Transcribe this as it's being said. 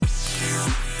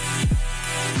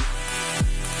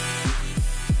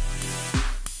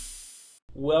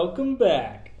Welcome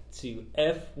back to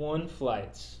F1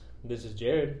 Flights. This is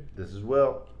Jared. This is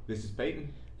Will. This is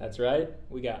Peyton. That's right.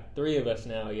 We got three of us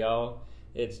now, y'all.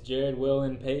 It's Jared, Will,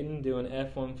 and Peyton doing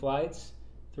F1 Flights.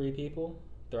 Three people,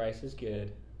 thrice as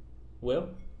good. Will,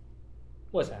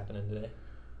 what's happening today?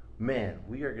 Man,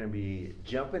 we are going to be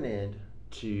jumping in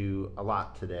to a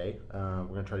lot today. We're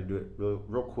going to try to do it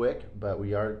real quick, but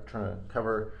we are trying to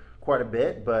cover quite a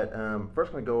bit. But first,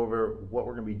 I'm going to go over what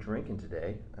we're going to be drinking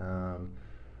today.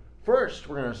 First,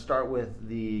 we're going to start with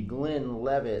the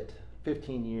Glenlivet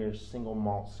 15-year single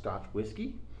malt Scotch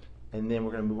whiskey. And then we're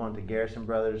going to move on to Garrison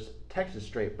Brothers Texas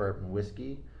Straight Bourbon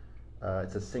Whiskey.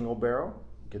 It's a single barrel.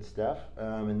 Good stuff.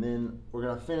 And then we're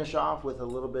going to finish off with a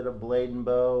little bit of Blade and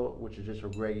Bow, which is just a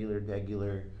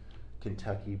regular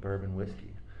Kentucky bourbon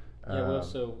whiskey. Yeah, Will,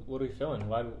 so what are we feeling?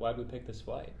 Why'd we pick this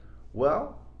flight?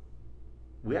 Well,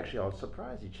 we actually all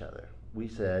surprised each other. We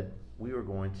said we were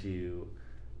going to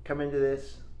come into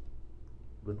this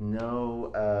with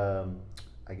no,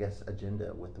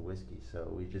 agenda with the whiskey. So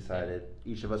we decided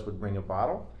each of us would bring a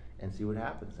bottle and see what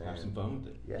happens. Have some fun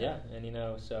with it. Yeah,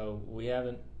 and so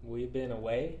we've been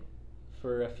away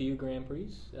for a few Grand Prix,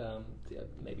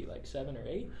 maybe like 7 or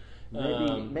 8.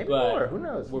 Maybe more, who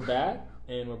knows? We're back,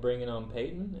 and we're bringing on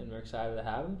Peyton, and we're excited to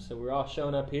have him. So we're all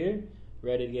showing up here,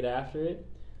 ready to get after it,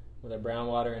 with our brown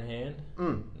water in hand,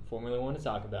 and Formula One to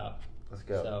talk about. Let's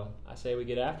go. So I say we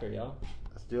get after it, y'all.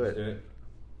 Let's do it.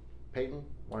 Peyton,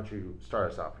 why don't you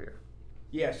start us off here?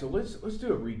 Yeah, so let's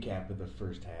do a recap of the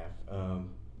first half.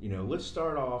 Let's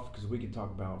start off because we could talk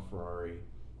about Ferrari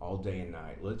all day and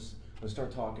night. Let's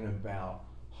start talking about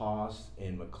Haas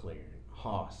and McLaren.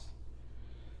 Haas,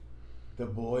 the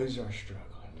boys are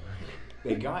struggling.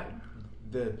 They got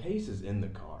the pace is in the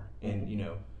car, and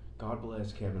God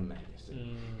bless Kevin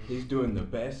Magnussen. He's doing the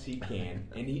best he can,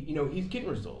 and he's getting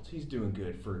results. He's doing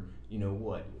good for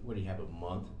what do you have, a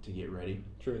month to get ready?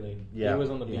 Truly, yeah. He was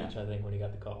on the beach, I think, when he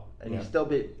got the call, and he still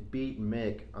beat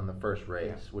Mick on the first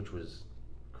race, which was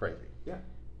crazy. Yeah,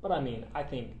 but I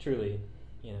think truly,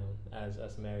 as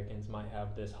us Americans might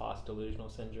have this Haas delusional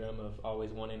syndrome of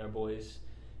always wanting our boys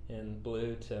in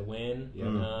blue to win.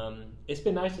 Yeah. It's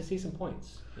been nice to see some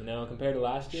points, compared to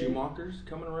last year. Schumacher's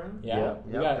coming around. Yeah,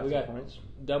 we got points.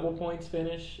 Double points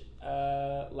finish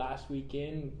last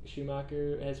weekend.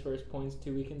 Schumacher his first points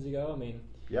 2 weekends ago.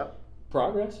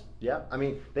 Progress. Yeah,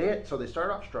 they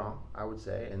started off strong, I would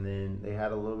say, and then they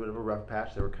had a little bit of a rough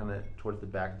patch. They were kind of towards the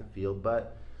back of the field,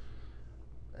 but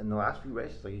in the last few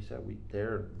races, like you said,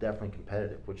 they're definitely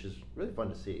competitive, which is really fun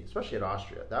to see, especially at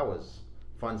Austria. That was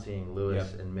fun seeing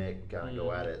Lewis and Mick kind of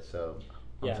go at it. So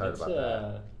I'm excited about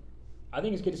that. I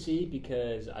think it's good to see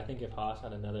because I think if Haas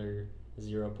had another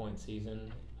 0-point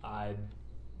season, I'd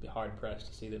be hard pressed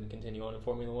to see them continue on in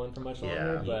Formula One for much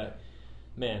longer. But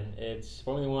man, it's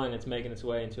Formula One. It's making its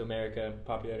way into America.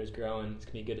 Popularity is growing. It's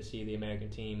gonna be good to see the American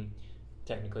team,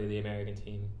 technically the American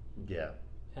team. Yeah.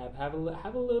 Have a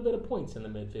little bit of points in the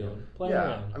midfield. Play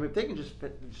around. If they can just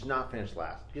not finish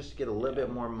last, just get a little bit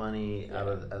more money out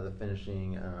of the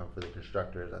finishing for the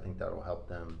constructors, I think that will help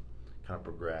them kind of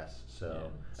progress. So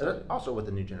also with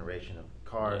the new generation of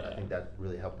cars, I think that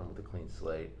really helped them with a clean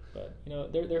slate. But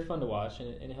they're fun to watch, and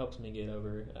it helps me get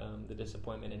over the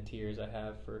disappointment and tears I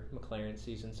have for McLaren's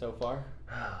season so far.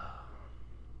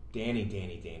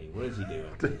 Danny, what is he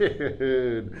doing?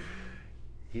 Dude.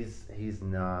 He's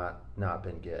not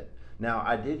been good. Now,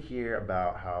 I did hear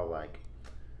about how,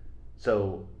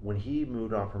 so when he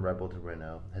moved on from Red Bull to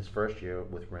Renault, his first year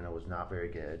with Renault was not very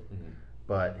good,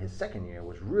 but his second year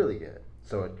was really good.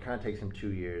 So it kind of takes him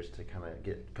 2 years to kind of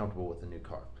get comfortable with the new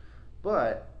car.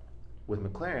 But with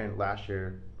McLaren, last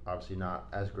year, obviously not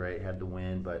as great, had to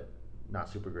win, but not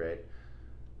super great.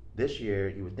 This year,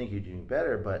 you would think he'd be doing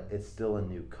better, but it's still a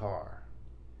new car.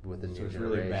 With the new generation.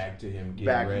 Really back to him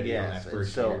getting ready on that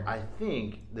first year. So I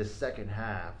think the second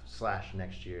half /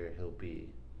 next year he'll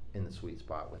be in the sweet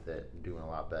spot with it, doing a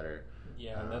lot better.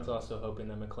 Yeah, and that's also hoping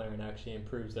that McLaren actually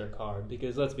improves their car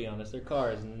because let's be honest, their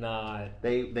car is not.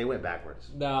 They went backwards.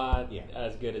 Not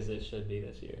as good as it should be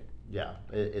this year. Yeah,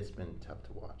 it's been tough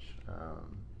to watch.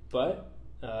 But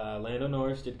Lando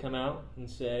Norris did come out and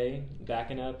say,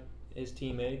 backing up his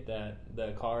teammate, that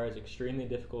the car is extremely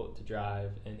difficult to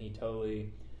drive, and he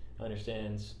totally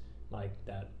understands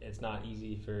that it's not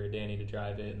easy for Danny to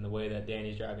drive it, and the way that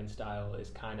Danny's driving style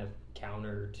is kind of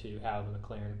counter to how the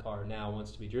McLaren car now wants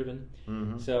to be driven.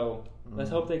 So let's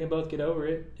hope they can both get over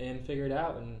it and figure it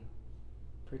out and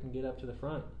freaking get up to the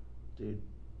front. Dude,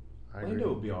 Lando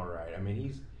will be all right.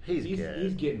 He's good.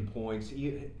 He's getting points.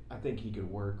 I think he could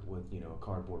work with a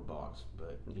cardboard box,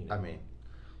 but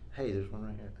hey, there's one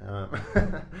right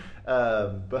here.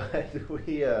 But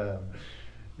we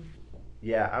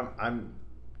Yeah, I'm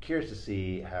curious to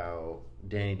see how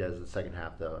Danny does the second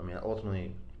half, though. I mean,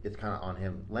 ultimately, it's kind of on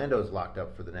him. Lando's locked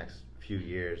up for the next few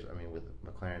years. I mean, with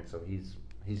McLaren, so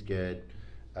he's good,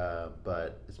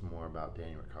 but it's more about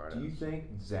Danny Ricciardo. Do you think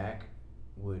Zach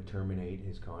would terminate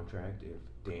his contract if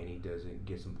Danny doesn't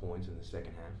get some points in the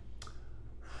second half?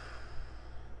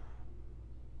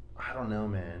 I don't know,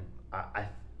 man. I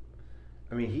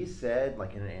mean, he said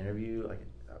like in an interview like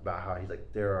about how he's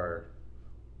like there are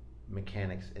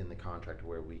mechanics in the contract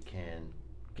where we can.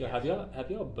 Yeah, have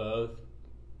y'all both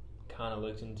kind of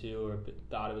looked into or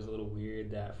thought it was a little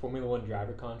weird that Formula One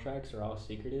driver contracts are all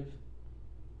secretive?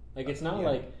 Like it's not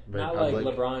like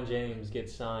LeBron James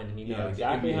gets signed and you know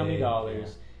exactly how many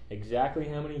dollars, exactly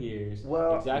how many years,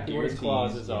 exactly what his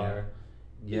clauses are.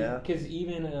 Yeah, because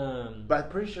even but I'm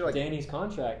pretty sure like Danny's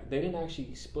contract, they didn't actually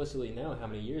explicitly know how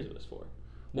many years it was for.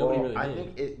 Nobody really knew. I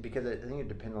think it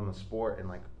depends on the sport and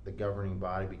like the governing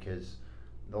body, because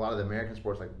a lot of the American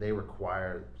sports like they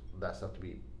require that stuff to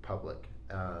be public,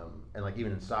 and like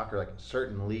even in soccer, like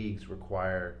certain leagues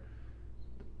require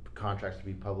contracts to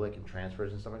be public and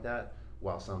transfers and stuff like that,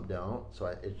 while some don't. So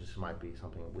it just might be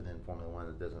something within Formula One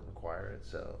that doesn't require it,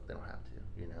 so they don't have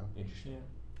to, you know. Interesting. Yeah.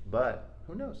 But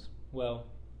who knows? Well,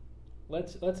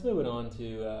 let's move it on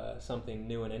to something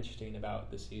new and interesting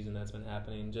about this season that's been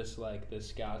happening. Just like this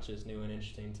Scotch is new and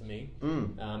interesting to me.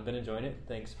 Been enjoying it.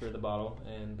 Thanks for the bottle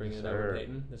and bringing it over,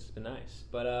 Peyton. This has been nice.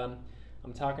 But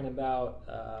I'm talking about,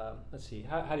 let's see,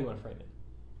 how do you want to frame it?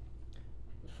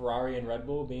 Ferrari and Red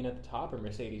Bull being at the top, or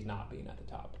Mercedes not being at the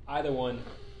top? Either one.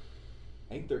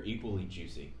 I think they're equally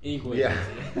juicy. Juicy.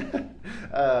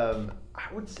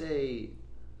 I would say,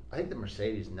 I think the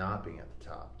Mercedes not being at the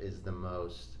top is the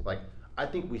most, like, I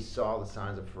think we saw the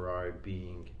signs of Ferrari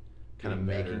being kind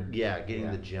of getting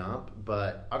the jump,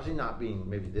 but obviously not being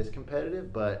maybe this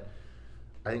competitive, but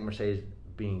I think Mercedes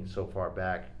being so far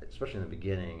back, especially in the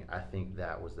beginning, I think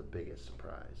that was the biggest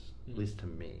surprise, at least to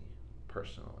me,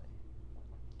 personally.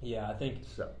 Yeah, I think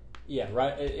so. Yeah,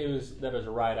 right. That was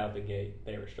right out the gate.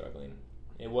 They were struggling.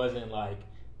 It wasn't like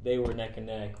they were neck and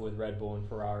neck with Red Bull and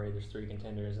Ferrari. There's three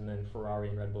contenders, and then Ferrari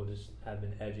and Red Bull just have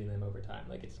been edging them over time.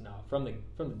 Like it's not from the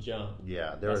jump.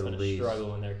 Yeah, they're that's been a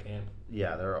struggle in their camp.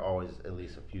 Yeah, they're always at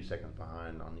least a few seconds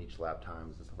behind on each lap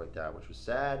times and stuff like that, which was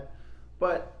sad.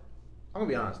 But I'm gonna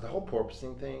be honest, the whole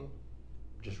porpoising thing,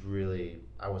 just really,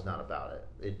 I was not about it.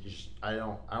 It just, I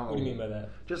don't. What do you mean by that?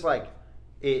 Just like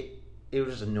it was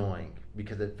just annoying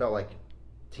because it felt like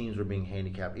teams were being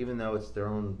handicapped, even though it's their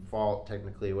own fault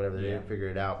technically, whatever. They didn't figure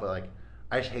it out, but like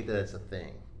I just hate that it's a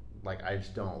thing. Like I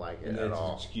just don't like it at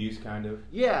all. It's an excuse, kind of.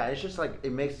 Yeah, it's just like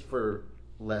it makes for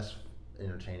less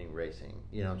entertaining racing.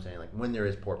 You know what I'm saying? Like when there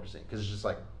is porpoising, because it's just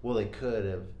like, well, they could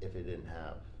have if it didn't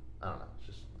have. I don't know. It's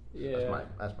just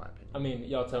that's my opinion. I mean,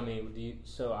 y'all tell me.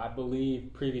 So I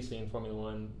believe previously in Formula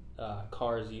One,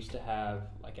 cars used to have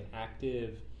like an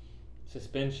active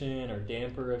suspension or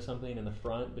damper or something in the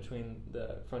front between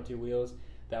the front two wheels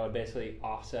that would basically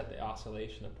offset the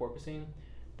oscillation of porpoising,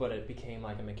 but it became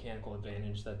like a mechanical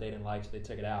advantage that they didn't like, so they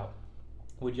took it out.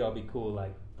 Would y'all be cool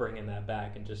like bringing that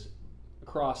back and just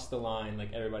across the line,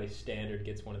 like everybody's standard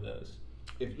gets one of those?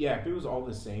 If it was all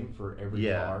the same for every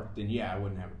car, then I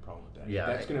wouldn't have a problem with that. Yeah,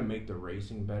 if that's going to make the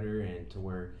racing better and to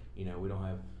where we don't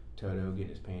have Toto getting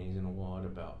his panties in a wad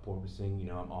about porpoising,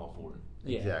 I'm all for it.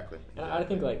 Yeah. Exactly. And I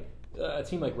think like a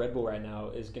team like Red Bull right now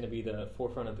is going to be the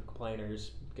forefront of the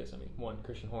complainers because, one,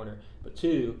 Christian Horner, but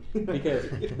two, because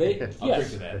they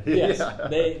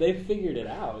they figured it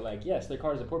out. Like, yes, their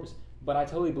car is a porpoise, but I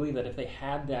totally believe that if they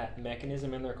had that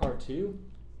mechanism in their car too,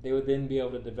 they would then be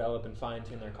able to develop and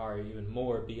fine-tune their car even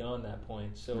more beyond that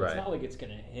point. So it's not like it's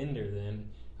going to hinder them.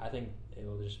 I think it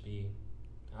will just be,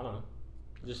 I don't know,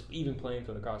 just even playing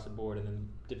field across the board and then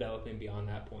developing beyond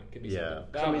that point could be something.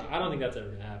 I don't think that's ever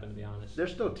going to happen, to be honest.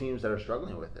 There's still teams that are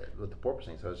struggling with it, with the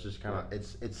porpoising. So it's just kind of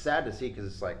it's sad to see because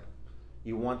it's like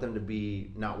you want them to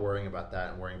be not worrying about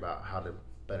that and worrying about how to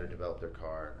better develop their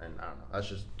car. And I don't know. That's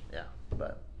just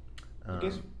But I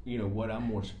guess what I'm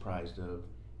more surprised of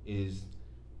is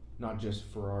not just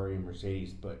Ferrari and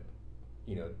Mercedes, but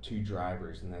two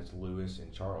drivers, and that's Lewis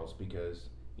and Charles, because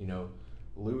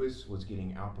Lewis was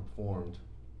getting outperformed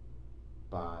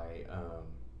by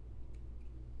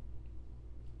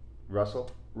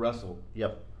Russell.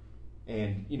 Yep.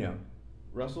 And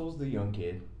Russell's the young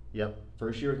kid. Yep.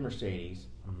 First year with Mercedes,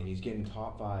 and he's getting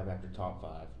top 5 after top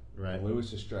 5. Right. And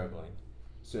Lewis is struggling.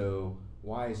 So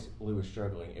why is Lewis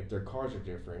struggling? If their cars are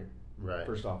different, right.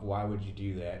 First off, why would you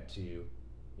do that to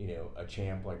a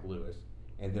champ like Lewis?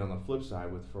 And then on the flip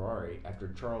side with Ferrari,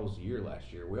 after Charles' year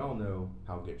last year, we all know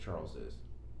how good Charles is.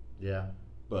 Yeah.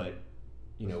 But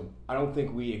I don't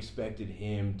think we expected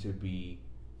him to be,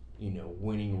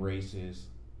 winning races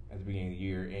at the beginning of the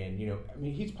year. And,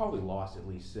 he's probably lost at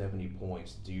least 70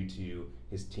 points due to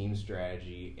his team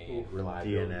strategy and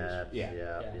reliability. DNF.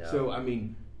 Yeah. So,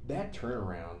 that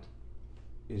turnaround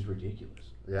is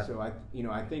ridiculous. Yeah. So,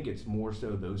 I think it's more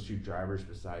so those two drivers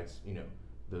besides,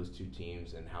 those two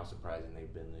teams and how surprising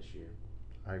they've been this year.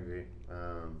 I agree.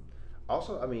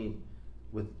 Also,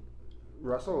 with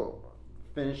Russell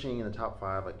finishing in the top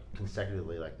 5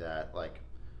 consecutively like that,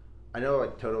 I know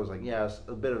Toto was it's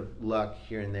a bit of luck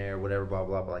here and there, whatever, blah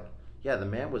blah. But the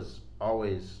man was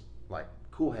always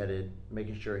cool-headed,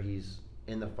 making sure he's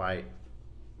in the fight,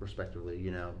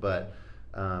 respectively, But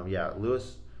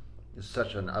Lewis is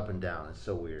such an up and down. It's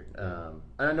so weird. And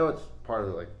I know it's part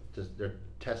of just they're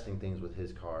testing things with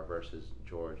his car versus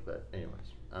George. But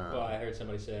anyways. Well, I heard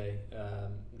somebody say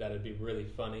that it'd be really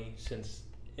funny since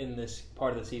in this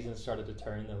part of the season started to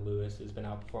turn that Lewis has been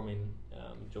outperforming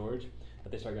George.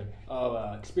 But they start going,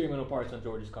 experimental parts on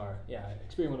George's car. Yeah,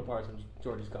 experimental parts on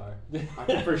George's car. I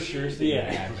can for sure see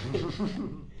that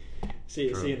happen.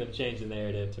 Seeing them change the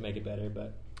narrative to make it better,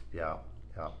 but yeah.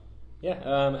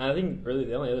 I think really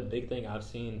the only other big thing I've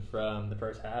seen from the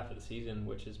first half of the season,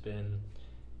 which has been,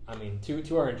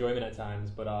 to our enjoyment at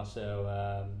times, but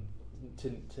also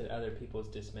to other people's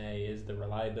dismay, is the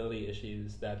reliability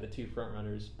issues that the two front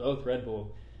runners, both Red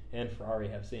Bull and Ferrari,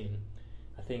 have seen.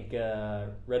 I think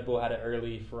Red Bull had it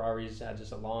early. Ferrari's had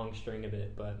just a long string of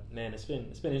it, but man, it's been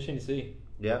interesting to see.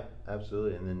 Yeah,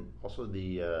 absolutely. And then also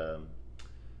the,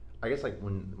 I guess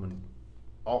when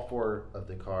all 4 of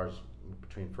the cars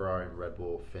between Ferrari and Red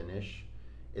Bull finish,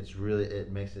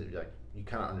 it makes it you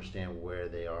kind of understand where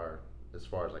they are as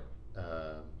far as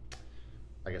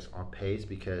I guess on pace,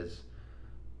 because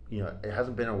it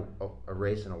hasn't been a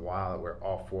race in a while where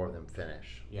all 4 of them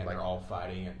finish. Yeah, they're all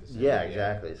fighting at the same time. Yeah,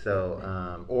 exactly.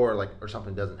 So, or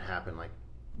something doesn't happen.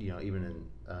 Even in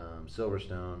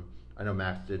Silverstone, I know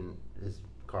Max his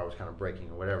car was kind of braking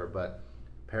or whatever, but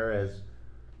Perez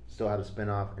still had a spin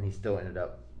off, and he still ended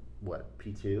up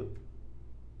P2?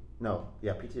 No,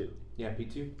 yeah, P2. Yeah,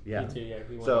 P2. Yeah, P2,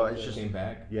 yeah. So it's just came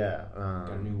back. Yeah,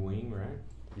 got a new wing, right?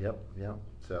 Yep.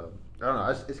 So I don't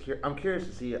know. I'm curious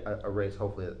to see a race.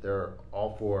 Hopefully, that there are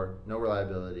all 4 no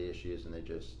reliability issues, and they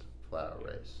just flat out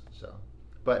race. So,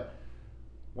 but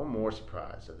one more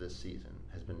surprise of this season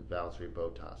has been Valtteri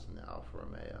Bottas in the Alfa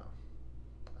Romeo.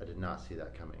 I did not see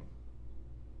that coming,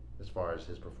 as far as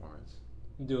his performance.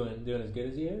 Doing as good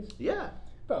as he is? Yeah.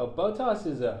 Bro, Bottas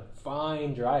is a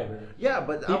fine driver. Yeah,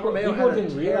 but Alfa Romeo had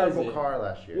a terrible car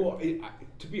last year. Well,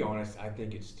 to be honest, I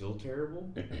think it's still terrible,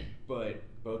 but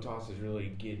Bottas is really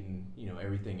getting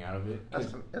everything out of it.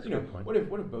 That's a good point. What if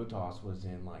Bottas was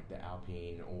in the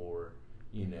Alpine or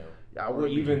or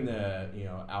even the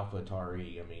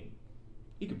AlphaTauri?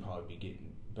 He could probably be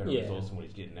getting better results than what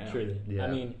he's getting now. Truly. Yeah.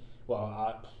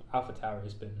 AlphaTauri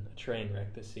has been a train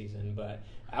wreck this season, but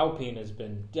Alpine has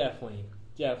been definitely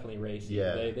racy.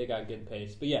 Yeah. They got good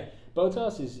pace. But yeah,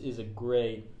 Bottas is a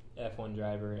great F1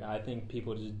 driver. I think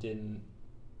people just didn't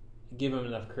give him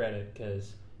enough credit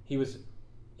because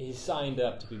he signed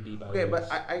up to be beat by Okay, Lewis.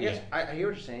 but I guess I hear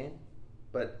what you're saying,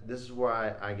 but this is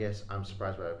why I guess I'm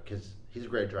surprised by it, because he's a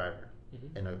great driver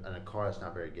in a car that's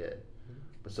not very good.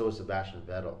 But so is Sebastian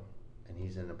Vettel, and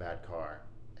he's in a bad car,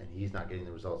 and he's not getting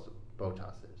the results that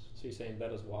Bottas is. So you're saying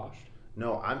Vettel's washed?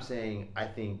 No, I'm saying I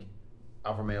think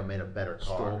Alfa Romeo made a better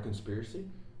car. Stroll conspiracy?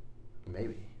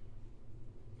 Maybe.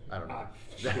 I don't know.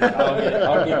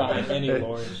 I'll get behind any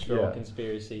Lawrence Stroll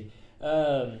conspiracy.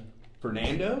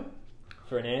 Fernando?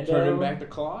 Turning back the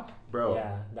clock? Bro.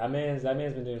 Yeah, that man's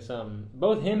been doing something.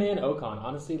 Both him and Ocon,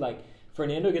 honestly,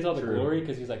 Fernando gets all the glory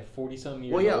because he's 40-something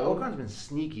years old. Well, yeah, Ocon's been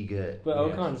sneaky good. But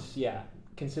Ocon's,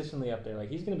 consistently up there.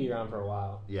 He's going to be around for a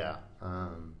while. Yeah.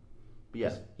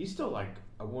 Yeah. He's still, I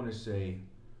want to say,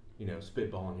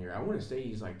 spitballing here. I want to say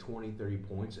he's 20, 30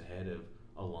 points ahead of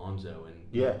Alonso.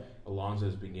 And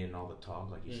Alonso's been getting all the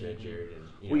talk, like you said, Jared. And,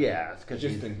 it's because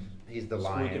he's the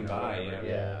lion. Squeaking by,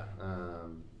 yeah.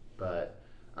 But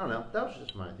I don't know. That was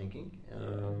just my thinking.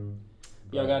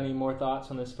 Y'all got any more thoughts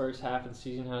on this first half of the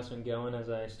season? How's it been going as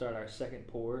I start our second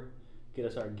pour? Get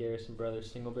us our Garrison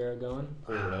Brothers Single Barrel going.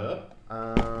 Pour it up.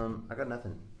 I got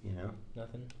nothing,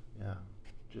 Nothing? Yeah.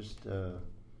 Just,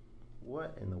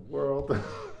 what in the world?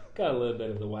 Got a little bit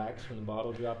of the wax from the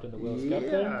bottle dropped in the Will's cup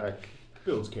there.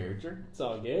 Builds character. It's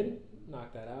all good.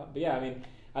 Knock that out. But yeah,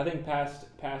 I think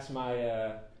past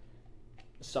my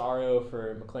sorrow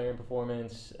for McLaren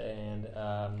performance and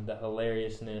the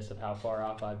hilariousness of how far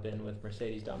off I've been with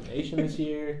Mercedes domination this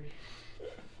year.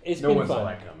 It's been fun. Saw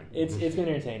that coming. It's been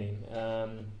entertaining.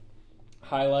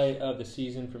 highlight of the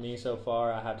season for me so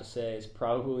far, I have to say, is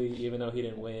probably, even though he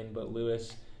didn't win, but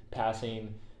Lewis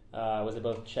passing, was it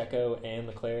both Checo and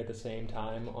Leclerc at the same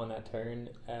time on that turn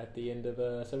at the end of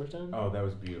Silverstone? Oh, that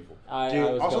was beautiful.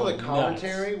 Dude, also the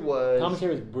commentary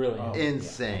was brilliant.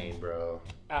 insane, bro.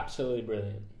 Absolutely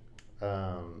brilliant.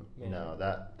 No,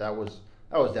 that was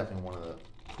definitely one of the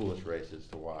coolest races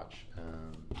to watch.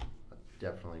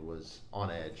 Definitely was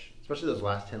on edge, especially those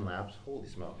last 10 laps. Holy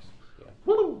smokes! Yeah.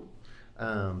 Woo!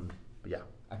 But yeah,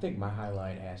 I think my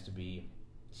highlight has to be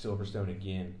Silverstone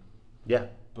again. yeah.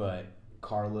 But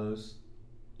Carlos,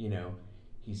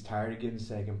 he's tired of getting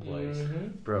second place.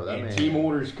 Bro, that And man. Team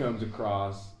Orders comes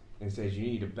across and says, you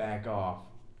need to back off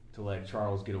to let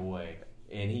Charles get away.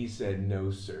 And he said,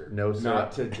 no, sir. No, sir.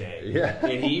 Not today. Yeah.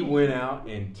 And he went out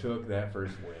and took that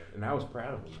first win. And I was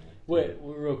proud of him, man. Wait,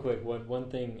 real quick, one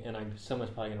thing, and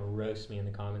someone's probably going to roast me in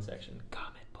the comment section.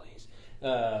 Comment, please.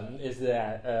 Is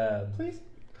that Please?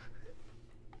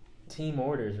 Team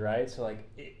Orders, right? So, like,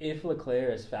 if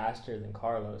Leclerc is faster than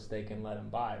Carlos, they can let him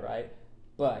by, right?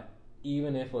 But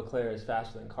even if Leclerc is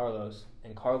faster than Carlos,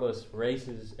 and Carlos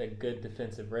races a good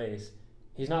defensive race,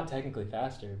 he's not technically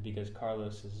faster because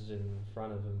Carlos is in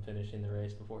front of him finishing the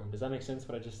race before him. Does that make sense,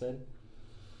 what I just said?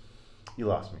 You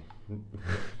lost me.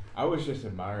 I was just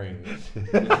admiring this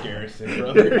Garrison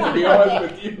brother, to be honest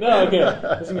with you. No, okay.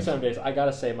 This is going to sound base. I got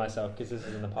to save myself because this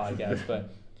is in the podcast.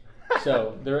 But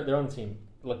so they're on the team.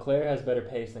 Leclerc has better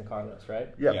pace than Carlos, right?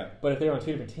 Yep. Yeah. But if they're on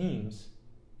two different teams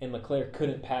and Leclerc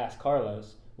couldn't pass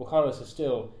Carlos, well, Carlos is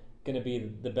still going to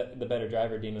be the better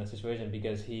driver deemed in the situation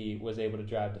because he was able to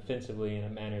drive defensively in a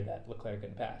manner that Leclerc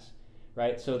couldn't pass,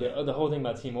 right? So the whole thing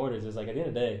about Team Orders is, like, at the end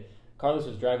of the day, Carlos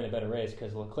was driving a better race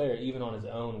because Leclerc, even on his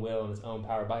own will and his own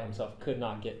power by himself, could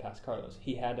not get past Carlos.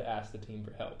 He had to ask the team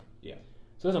for help. Yeah.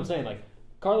 So that's what I'm saying. Like,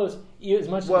 Carlos, as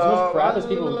much crap as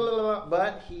people...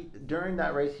 But during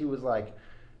that race, he was like,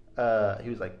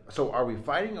 so are we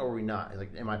fighting or are we not? He's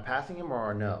like, am I passing him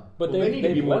or no? But they need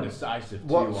to be more decisive, too.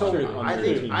 Well, so on I their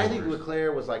think team orders.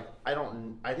 Leclerc was like,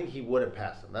 I think he would have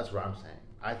passed him. That's what I'm saying.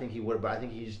 I think he would have, but I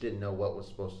think he just didn't know what was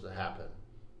supposed to happen.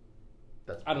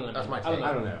 I don't know. That's my I take.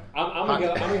 I don't know. I'm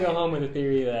gonna go home with the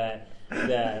theory that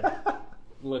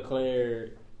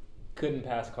Leclerc couldn't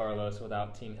pass Carlos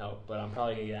without team help, but I'm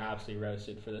probably gonna get absolutely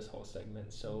roasted for this whole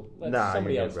segment. So let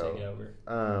somebody else take it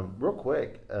over. Real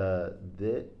quick,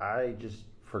 I just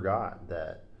forgot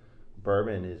that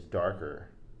bourbon is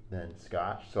darker than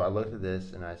Scotch. So I looked at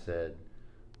this and I said,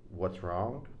 "What's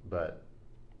wrong?" But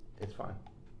it's fine.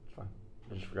 It's fine.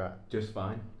 I just forgot. Just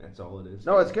fine. That's all it is.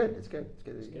 No, it's good. It's good. It's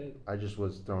good. It's good. I just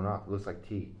was thrown off. It looks like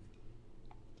tea.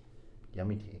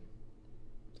 Yummy tea.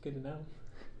 It's good to know.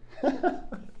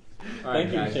 All right,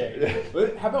 Thank you, Shay.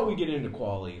 But how about we get into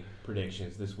quality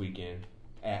predictions this weekend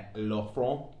at Le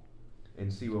Front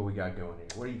and see what we got going here.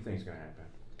 What do you think is going to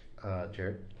happen?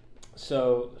 Jared?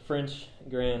 So, French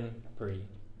Grand Prix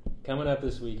coming up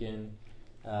this weekend.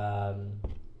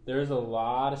 There's a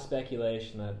lot of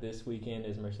speculation that this weekend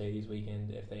is Mercedes weekend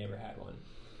if they ever had one.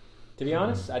 To be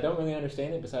honest, I don't really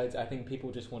understand it. Besides, I think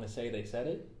people just want to say they said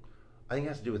it. I think it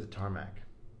has to do with the tarmac.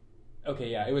 Okay,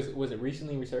 yeah. Was it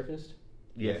recently resurfaced?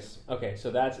 Yes. Okay,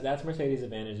 so that's Mercedes'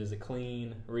 advantage is a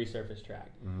clean resurfaced track.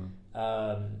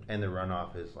 Mm-hmm. And the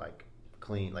runoff is like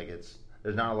clean, like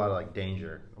there's not a lot of like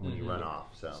danger when you run off.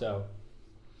 So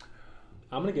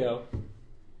I'm gonna go.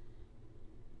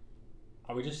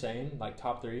 Are we just saying like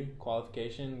top 3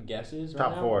 qualification guesses?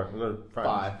 Top right now? 4. We'll go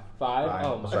front. 5?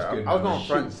 Oh my Sorry, That's good I was going numbers.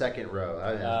 front and second row.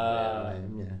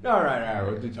 Yeah. All right.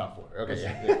 We'll do top 4. Okay.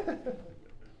 Yeah.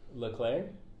 Leclerc.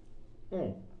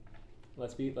 Mm.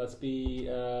 Let's be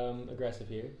aggressive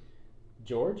here.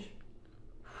 George.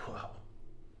 Wow.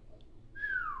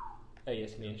 Oh,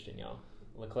 yes, can be interesting, y'all.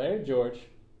 Leclerc, George,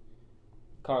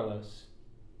 Carlos,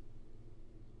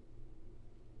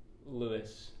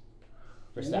 Lewis,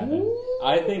 Verstappen.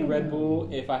 I think Red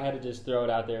Bull, if I had to just throw it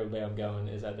out there the way I'm going,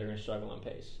 is that they're going to struggle on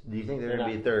pace. Do you think they're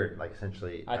going to be third, like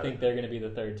essentially? I think they're going to be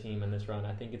the third team in this run.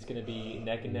 I think it's going to be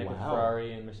neck and neck with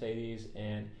Ferrari and Mercedes,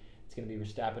 and it's going to be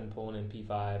Verstappen pulling in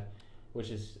P5, which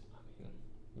is,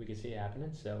 we could see it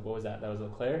happening. So what was that? That was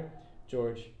Leclerc,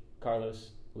 George,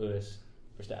 Carlos, Lewis,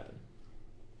 Verstappen.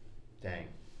 Dang.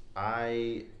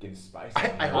 I Getting spicy.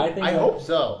 I hope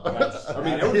so. I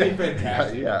mean, that would be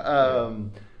fantastic. Yeah.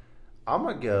 I'm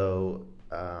gonna go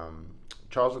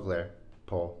Charles Leclerc,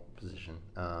 pole position.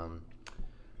 I'm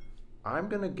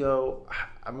gonna go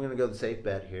the safe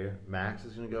bet here. Max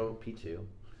is gonna go P2.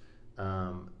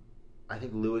 I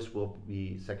think Lewis will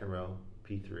be second row,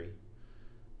 P3.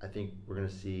 I think we're gonna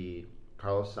see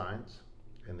Carlos Sainz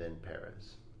and then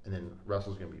Perez, and then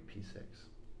Russell's gonna be P6.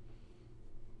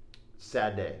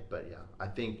 sad day. But yeah, I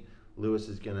think Lewis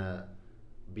is gonna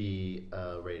be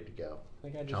ready to go. I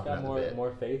think I just got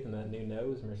more faith in that new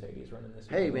nose Mercedes running this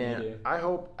week. Hey man, I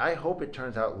hope it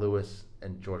turns out Lewis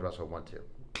and George Russell won too.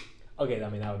 Okay, I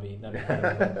mean that'd be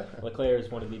Leclerc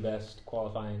is one of the best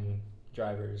qualifying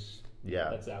drivers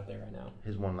that's out there right now.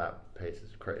 His 1 lap pace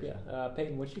is crazy. Yeah,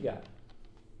 Peyton, what you got?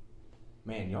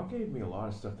 Man, y'all gave me a lot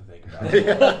of stuff to think about.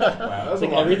 Wow, that was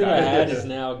like everything I had is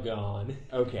now gone.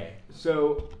 Okay,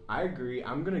 so I agree.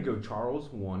 I'm gonna go Charles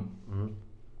 1. Mm-hmm.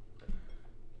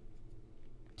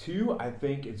 2, I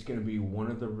think it's going to be one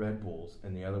of the Red Bulls,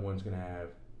 and the other one's going to have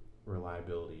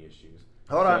reliability issues.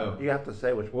 Hold on, you have to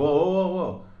say which one.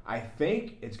 Whoa. I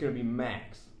think it's going to be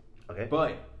Max. Okay.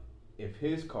 But if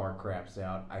his car craps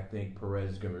out, I think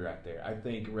Perez is going to be right there. I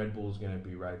think Red Bull's going to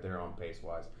be right there on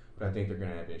pace-wise, but I think they're going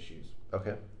to have issues.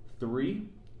 Okay. 3,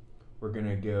 we're going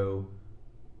to go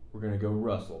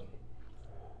Russell.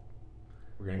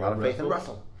 We're going to go a lot of faith in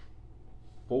Russell.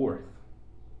 4th,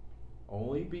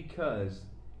 only because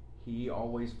he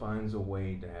always finds a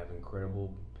way to have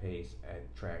incredible pace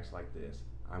at tracks like this.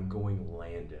 I'm going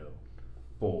Lando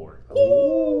 4.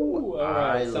 Ooh, all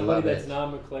right. I Somebody love that's it.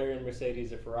 not McLaren,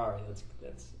 Mercedes, or Ferrari.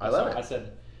 That's. I love it. I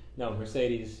said no,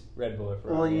 Mercedes, Red Bull, or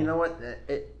Ferrari. Well, you know what?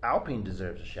 Alpine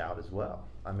deserves a shout as well.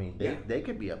 I mean, Yeah. they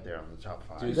could be up there on the top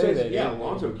 5. Dude, They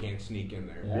Alonso can't sneak in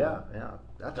there. Yeah.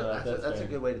 That's a fair.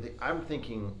 good way to think. I'm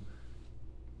thinking.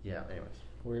 Yeah. Anyways.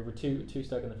 We were two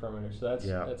stuck in the front runner, so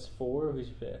that's 4. Who's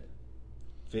your 5th?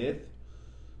 5th,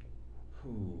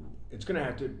 it's going to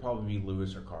have to probably be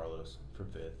Lewis or Carlos for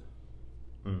 5th.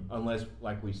 Unless,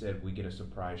 like we said, we get a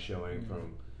surprise showing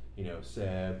from,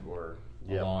 Seb or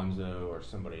Alonso or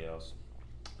somebody else.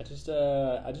 I just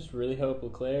really hope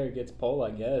Leclerc gets pole,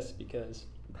 I guess, because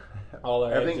all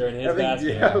our eggs are in his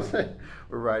basket. Yeah,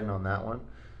 we're riding on that one.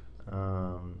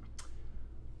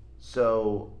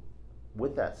 So,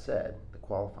 with that said, the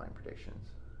qualifying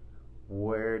predictions.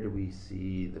 Where do we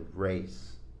see the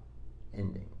race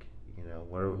ending?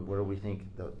 Where do we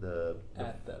think the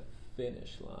at the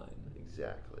finish line?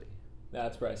 Exactly.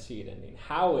 That's where I see it ending.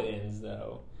 How it ends,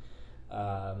 though.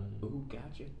 Ooh,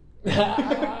 gotcha.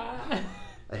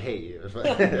 I hate you.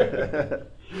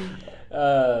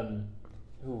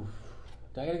 Oof.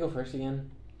 Do I gotta go first again?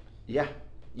 Yeah.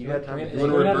 You got time. You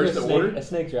want to reverse the order? A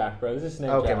snake draft, bro. This is a snake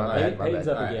Okay, draft. my bad. Peyton's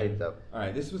up again. Peyton's up. All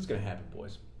right, this is what's going to happen,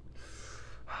 boys.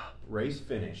 Race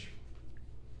finish.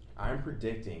 I'm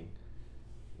predicting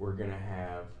we're going to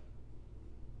have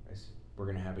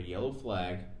a yellow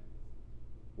flag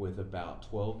with about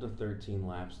 12 to 13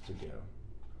 laps to go.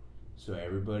 So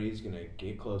everybody's going to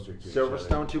get closer to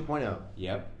Silverstone each other. 2.0.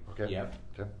 Yep. Okay. Yep.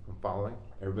 Okay. I'm following.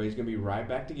 Everybody's going to be right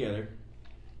back together.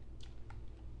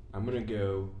 I'm going to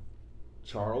go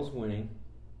Charles winning.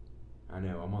 I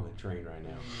know, I'm on the train right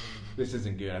now. This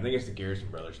isn't good. I think it's the Garrison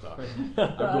Brothers talking.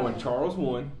 I'm going Charles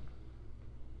 1.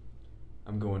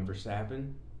 I'm going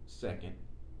Verstappen 2nd.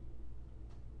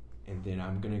 And then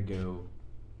I'm going to go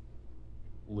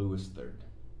Lewis 3rd.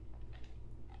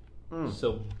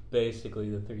 So basically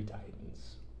the 3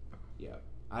 Titans. Yeah.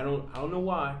 I don't know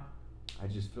why. I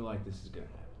just feel like this is going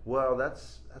to happen. Well,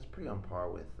 that's pretty on par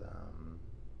with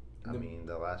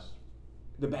the last.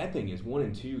 The bad thing is 1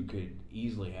 and 2 could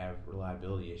easily have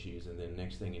reliability issues, and then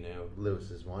next thing you know,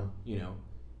 Lewis is 1.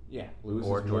 Lewis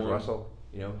Or is George 1. Russell.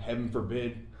 Heaven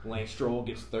forbid Lance Stroll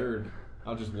gets 3rd.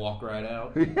 I'll just walk right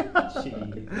out.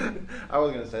 Jeez. I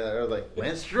was gonna say that. I was like,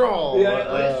 Lance Stroll.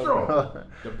 Lance Stroll,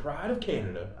 the pride of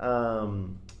Canada.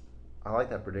 I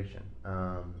like that prediction.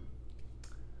 I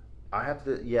have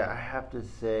to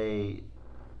say,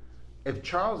 if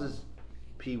Charles is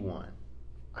P1,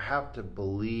 I have to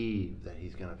believe that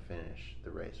he's gonna finish the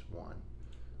race 1.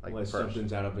 Unless first.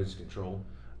 something's out of his control.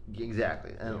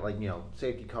 Exactly, and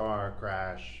safety car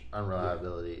crash,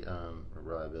 reliability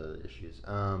issues.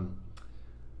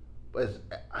 But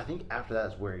I think after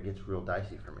that is where it gets real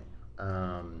dicey for me.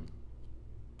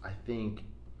 I think,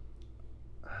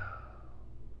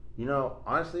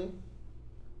 honestly,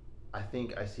 I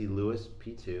think I see Lewis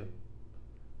P2,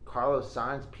 Carlos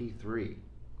Sainz P3.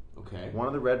 Okay. One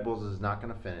of the Red Bulls is not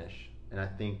going to finish, and I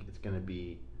think it's going to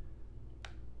be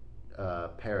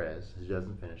Perez, who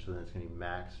doesn't finish, so then it's going to be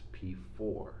Max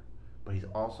P4. But he's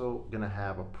also going to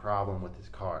have a problem with his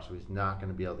car, so he's not going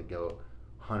to be able to go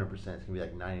 100%. It's going to be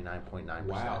like 99.9%.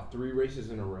 Wow, 3 races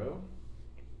in a row?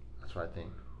 That's what I think.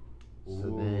 Ooh. So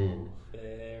then,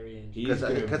 Very interesting. He's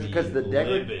going to be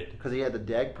livid. because he had the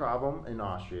DEG problem in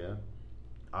Austria,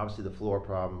 obviously the floor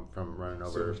problem from running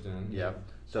over. Silverstone. Yep.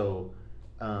 So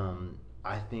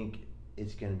I think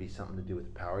it's going to be something to do with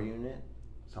the power unit,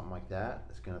 something like that.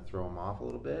 It's going to throw him off a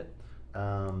little bit.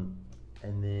 And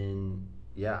then,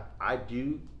 Yeah, I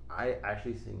do. I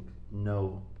actually think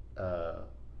no. There's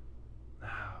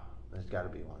got to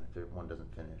be one if one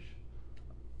doesn't finish.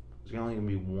 There's only going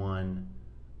to be one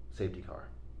safety car.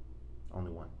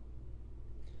 Only one.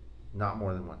 Not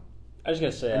more than one. I was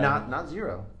gonna say not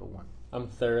zero, but one. I'm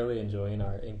thoroughly enjoying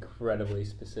our incredibly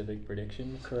specific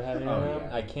predictions we're having Oh, right now.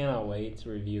 yeah. I cannot wait to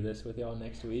review this with y'all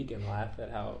next week and laugh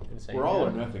at how insane We're we all are.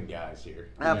 or nothing guys here.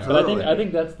 Absolutely. But I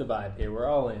think that's the vibe here. We're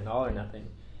all in, all or nothing.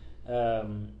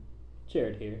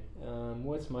 Jared here.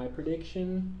 What's my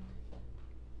prediction?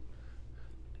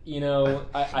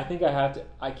 I think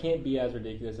I can't be as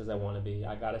ridiculous as I want to be.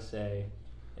 I gotta say,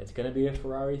 it's gonna be a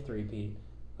Ferrari 3-peat.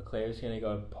 Leclerc's gonna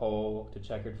go pole to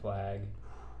checkered flag,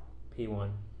 P1.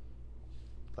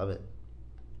 Love it.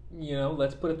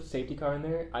 Let's put a safety car in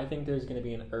there. I think there's gonna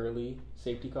be an early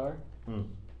safety car,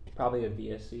 probably a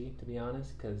VSC to be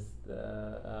honest, because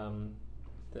the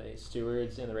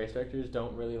stewards and the race directors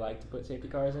don't really like to put safety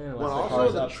cars in unless the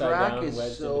car's upside down, is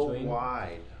wedged so in between.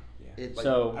 wide. Yeah. It's I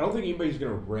don't think anybody's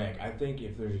going to wreck. I think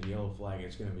if there's a yellow flag,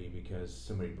 it's going to be because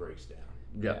somebody breaks down.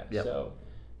 Yep.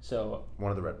 So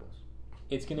one of the Red Bulls.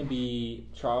 it's going to be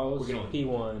Charles We're gonna-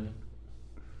 P1,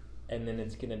 and then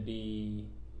it's going to be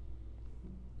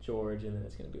George, and then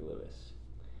it's going to be Lewis.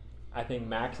 I think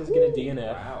Max is going to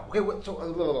DNF. Wow. Okay, what's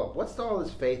all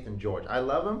this faith in George? I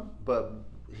love him, but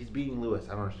he's beating Lewis.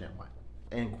 I don't understand why.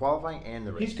 And qualifying and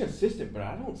the race. He's consistent, but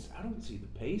I don't see the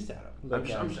pace out of him. Look, I'm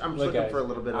guys, just look, looking guys, for a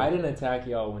little bit of. I didn't attack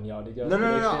y'all when y'all did y'all's No.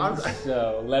 predictions,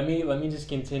 so let me just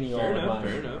continue Fair on enough,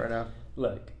 with fair mine. enough. Fair enough.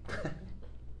 Look,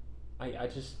 I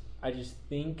just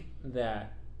think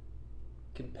that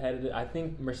competitive. I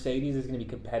think Mercedes is going to be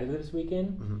competitive this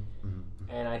weekend,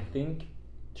 and I think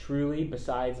truly,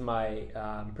 besides my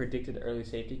predicted early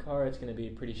safety car, it's going to be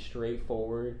a pretty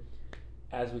straightforward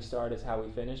as we start as how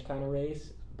we finish kind of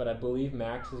race. But I believe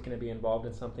Max is going to be involved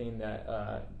in something that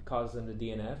causes him to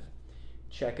DNF.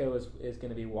 Checo is going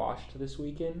to be washed this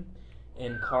weekend,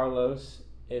 and Carlos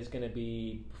is going to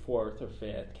be 4th or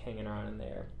 5th, hanging around in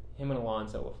there. Him and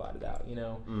Alonso will fight it out,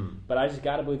 But I just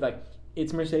got to believe,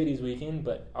 it's Mercedes weekend,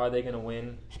 but are they going to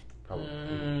win?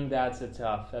 Probably. That's a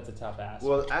tough ask.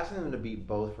 Well, asking them to beat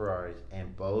both Ferraris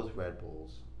and both Red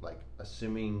Bulls,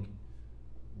 assuming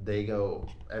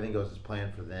everything goes as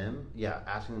planned for them. Yeah,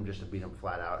 asking them just to beat them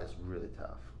flat out is really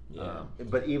tough. Yeah.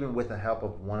 But even with the help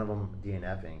of one of them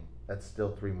DNFing, that's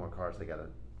still 3 more cars they got to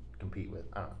compete with.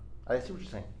 I don't know. I see what you're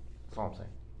saying. That's all I'm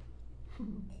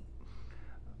saying.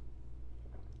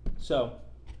 So,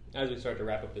 as we start to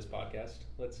wrap up this podcast,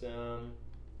 let's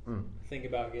think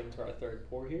about getting to our third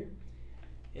pour here.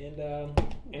 And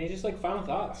any final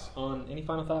thoughts on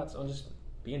just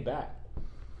being back?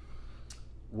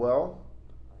 Well,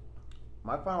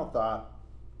 my final thought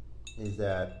is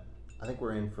that I think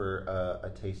we're in for a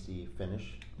tasty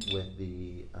finish with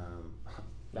the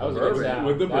That was a good sound.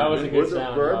 With the That was a bourbon. good With the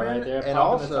sound, y'all, bourbon, right there. and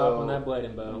Popping the top also on that blade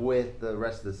and bow. with the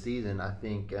rest of the season. I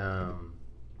think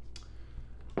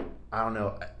I don't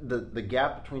know. The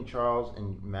gap between Charles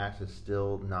and Max is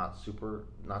still not super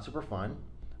fun,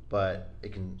 but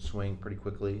it can swing pretty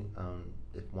quickly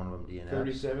if one of them DNFs.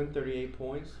 37, 38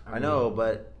 points. I know,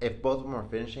 but if both of them are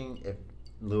finishing, if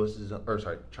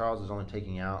Charles is only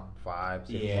taking out 5,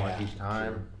 6 points each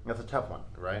time, true. that's a tough one,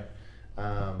 right?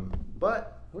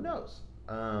 But who knows?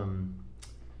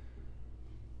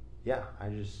 Yeah,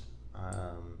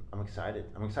 I'm excited.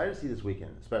 I'm excited to see this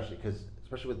weekend, especially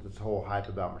with this whole hype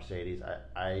about Mercedes.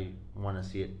 I want to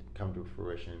see it come to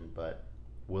fruition, but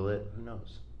will it? Who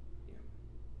knows? Yeah.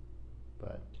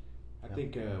 But I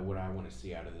think what I want to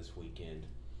see out of this weekend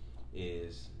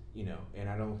is, and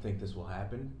I don't think this will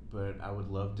happen, but I would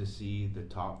love to see the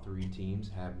top 3 teams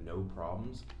have no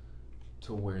problems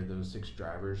to where those 6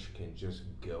 drivers can just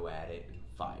go at it and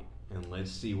fight. And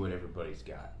let's see what everybody's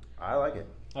got. I like it.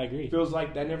 I agree. Feels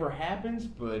like that never happens,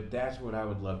 but that's what I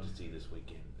would love to see this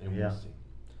weekend. And Yeah. we'll see.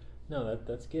 No,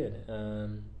 that's good. That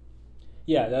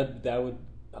would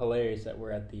hilarious that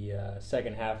we're at the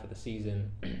second half of the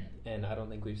season, and I don't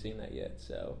think we've seen that yet.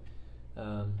 So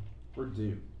We're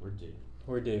due. we're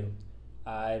due.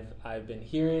 I've been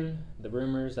hearing the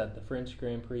rumors that the French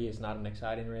Grand Prix is not an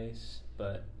exciting race,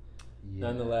 but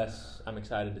nonetheless, I'm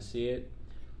excited to see it.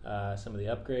 Some of the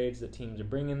upgrades that teams are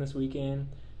bringing this weekend.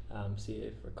 See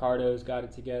if Ricardo's got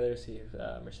it together. See if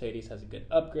Mercedes has a good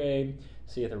upgrade.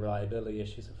 See if the reliability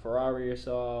issues of Ferrari are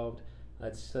solved.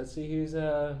 Let's see who's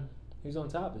on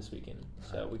top this weekend.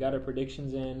 So we got our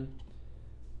predictions in.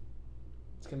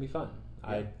 It's gonna be fun. Yeah.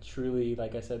 I truly,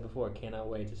 like I said before, cannot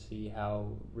wait to see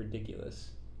how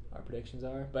ridiculous our predictions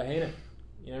are. But hey,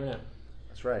 you never know.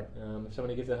 That's right. If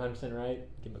somebody gets 100% right,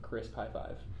 give them a crisp high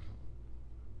five.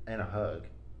 And a hug.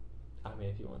 I mean,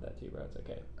 if you want that too, bro, it's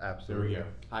okay. There Absolutely. we go.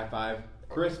 High five,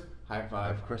 crisp. High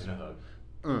five, Crisp. and a hug.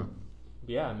 Mm.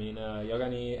 Yeah, I mean, y'all got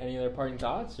any other parting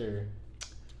thoughts or?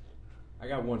 I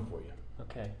got one for you.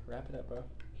 Okay, wrap it up, bro.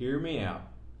 Hear me out.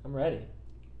 I'm ready.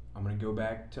 I'm gonna go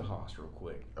back to Haas real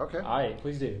quick. Okay. All right,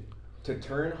 please do. To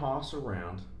turn Haas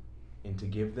around and to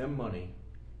give them money,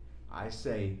 I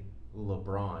say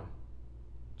LeBron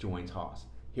joins Haas.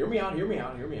 Hear me out.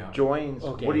 Joins.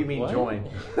 Okay, What do you mean what? join?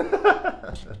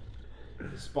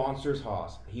 Sponsors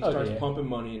Haas. He Okay. starts pumping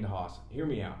money into Haas. Hear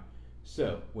me out.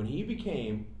 So when he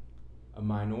became a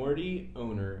minority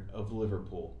owner of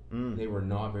Liverpool, they were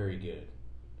not very good.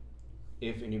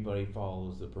 If anybody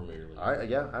follows the Premier League,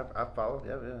 I followed.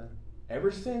 Yeah. ever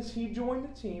since he joined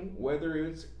the team, whether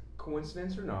it's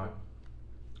coincidence or not,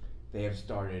 they have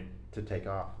started To take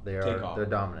off. take off. They're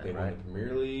dominant, They right? won the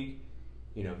Premier League.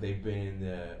 You know, they've been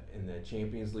in the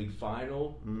Champions League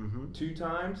final Mm-hmm. 2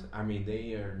 times. I mean,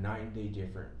 they are night and day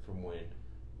different from when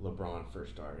LeBron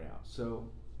first started out. So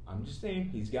I'm just saying,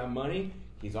 he's got money.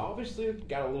 He's obviously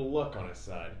got a little luck on his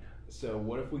side. So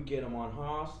what if we get him on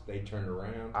Haas? They turn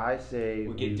around. I say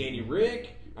We get Danny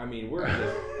Rick. I mean, we're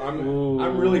just. Ooh.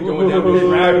 I'm really going down this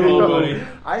rabbit hole, buddy.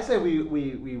 I say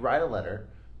we write a letter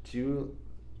to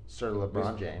Sir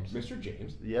LeBron James. Mr.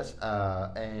 James. Yes,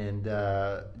 and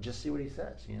just see what he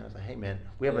says. You know, it's like, hey man,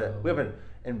 we have an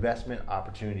investment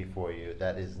opportunity for you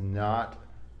that is not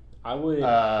I would.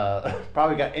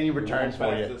 probably got any returns for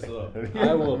pass you. this up.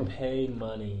 I will pay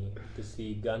money to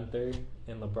see Gunther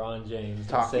and LeBron James in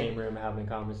the Talking. same room having a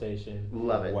conversation.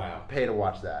 Love it. Wow. Pay to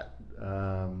watch that.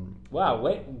 Wow,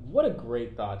 wait, what a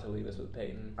great thought to leave us with,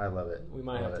 Peyton. I love it. We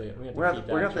might Love have it. to- we have to We're keep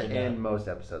gonna that have to trained end up. most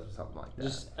episodes with something like that.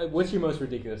 Just what's your most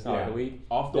ridiculous thought of the week?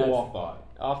 Off the That's- wall thought.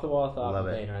 Off the wall thought Love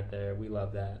from it. Peyton right there. We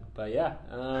love that. But yeah,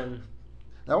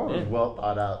 that one was Yeah. well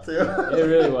thought out too. it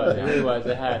really was. It really was.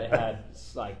 It had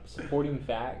like supporting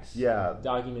facts. Yeah.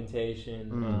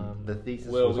 Documentation. The thesis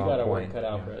Will, was we on got our work point. cut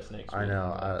out for us next week. I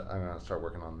know. I'm gonna start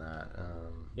working on that.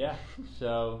 Yeah.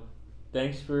 So,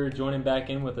 thanks for joining back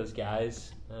in with us,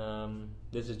 guys.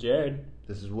 This is Jared.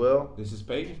 This is Will. This is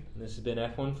Peyton. And this has been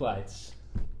F1 Flights.